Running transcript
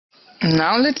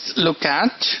Now let's look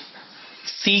at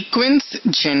sequence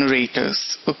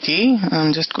generators. Okay,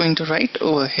 I'm just going to write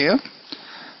over here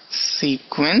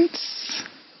sequence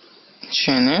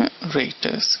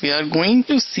generators. We are going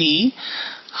to see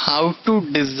how to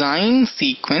design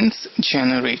sequence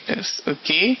generators.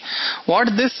 Okay, what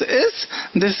this is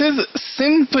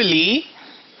simply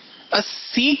a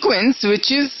sequence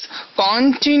which is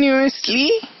continuously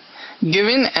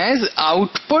given as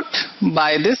output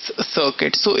by this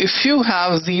circuit. So if you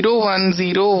have 0 1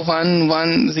 0 1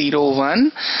 1 0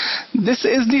 1, this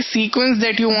is the sequence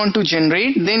that you want to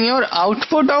generate, then your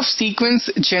output of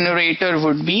sequence generator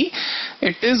would be,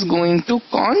 it is going to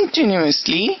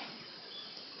continuously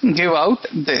give out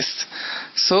this.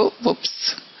 So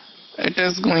it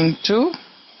is going to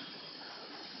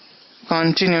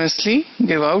continuously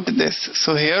give out this.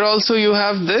 So here also you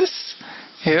have this,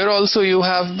 here also you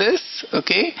have this,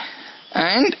 okay,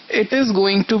 and it is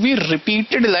going to be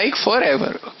repeated like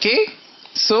forever. Okay,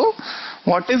 so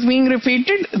what is being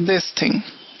repeated? This thing.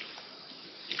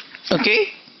 Okay,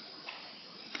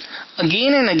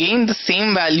 again and again the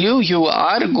same value you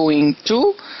are going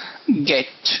to get.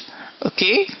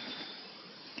 Okay,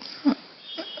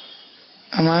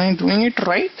 am I doing it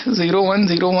right? 0 1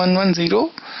 0 1 1 0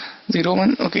 0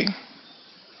 1. Okay,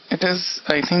 it is,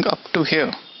 I think, up to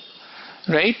here,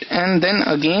 right? And then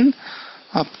again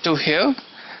up to here,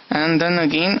 and then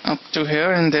again up to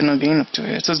here, and then again up to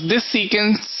here. So this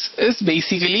sequence is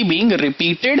basically being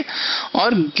repeated or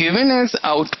given as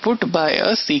output by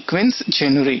a sequence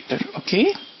generator.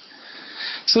 Okay,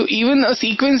 so even a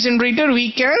sequence generator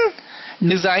we can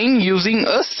design using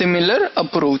a similar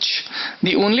approach.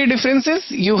 The only difference is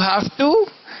you have to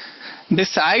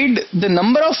decide the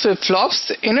number of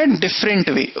flip-flops in a different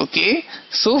way. Okay,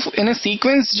 so in a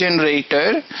sequence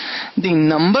generator the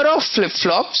number of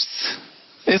flip-flops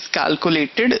is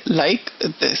calculated like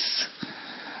this: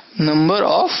 number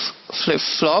of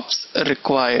flip-flops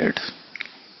required.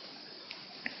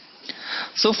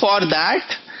 So for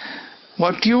that,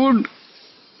 what you would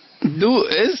do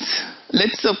is,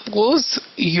 let's suppose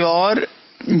your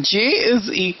J is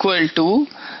equal to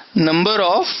number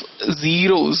of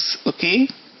zeros, okay,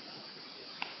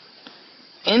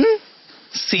 in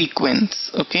sequence,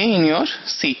 okay, in your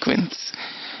sequence,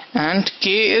 and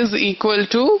K is equal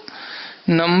to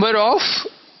number of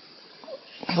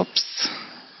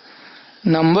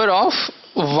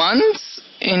ones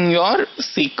in your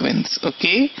sequence.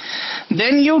 Okay,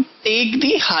 then you take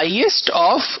the highest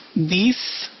of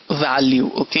these value.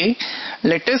 Okay,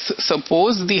 let us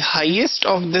suppose the highest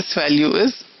of this value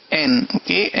is n.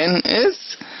 Okay, n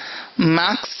is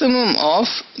maximum of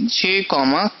j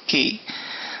comma k.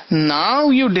 Now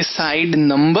you decide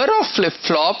number of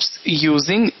flip-flops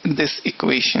using this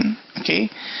equation. Okay,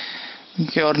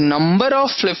 your number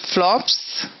of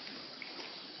flip-flops,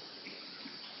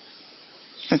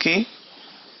 okay,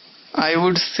 I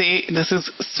would say this is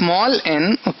small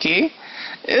n, okay,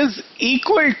 is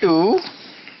equal to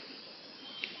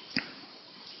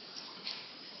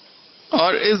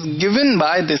or is given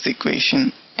by this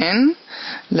equation: n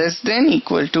less than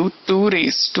equal to 2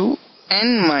 raised to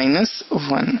n minus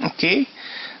 1. Okay,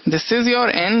 this is your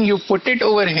n, you put it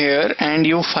over here and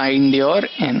you find your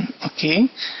n. Okay,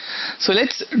 so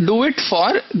let's do it for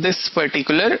this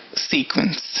particular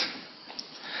sequence.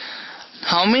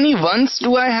 How many ones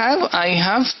do I have? I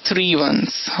have 3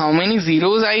 ones. How many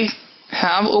zeros I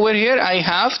have over here? I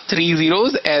have 3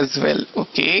 zeros as well.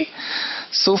 Okay,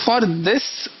 so for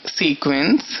this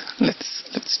sequence,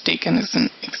 let's take as an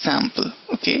example.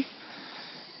 Okay,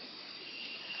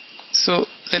 so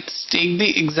let's take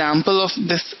the example of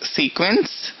this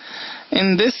sequence.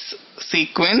 In this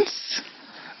sequence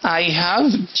I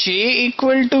have j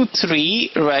equal to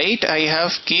 3, right? I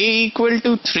have k equal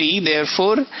to 3,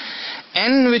 therefore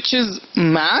n, which is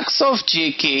max of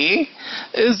jk,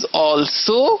 is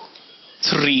also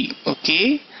 3.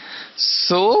 Okay,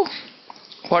 so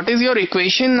what is your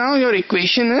equation now? Your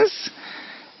equation is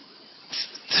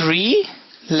 3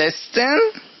 less than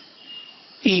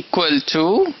equal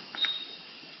to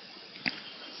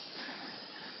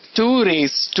 2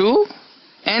 raised to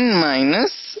n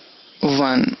minus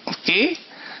 1. Okay,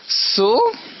 so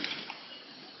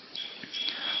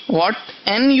what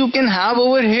n you can have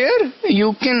over here?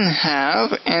 You can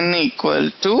have n equal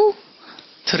to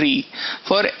 3.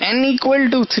 For n equal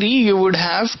to 3 you would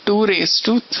have 2 raised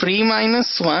to 3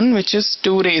 minus 1, which is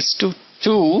 2 raised to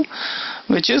 2,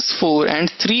 which is 4, and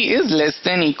 3 is less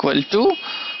than equal to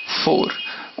 4.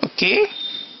 Okay,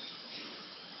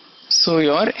 so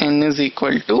your n is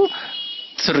equal to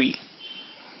 3,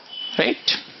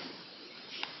 right?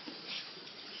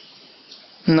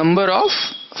 Number of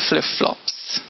flip-flops.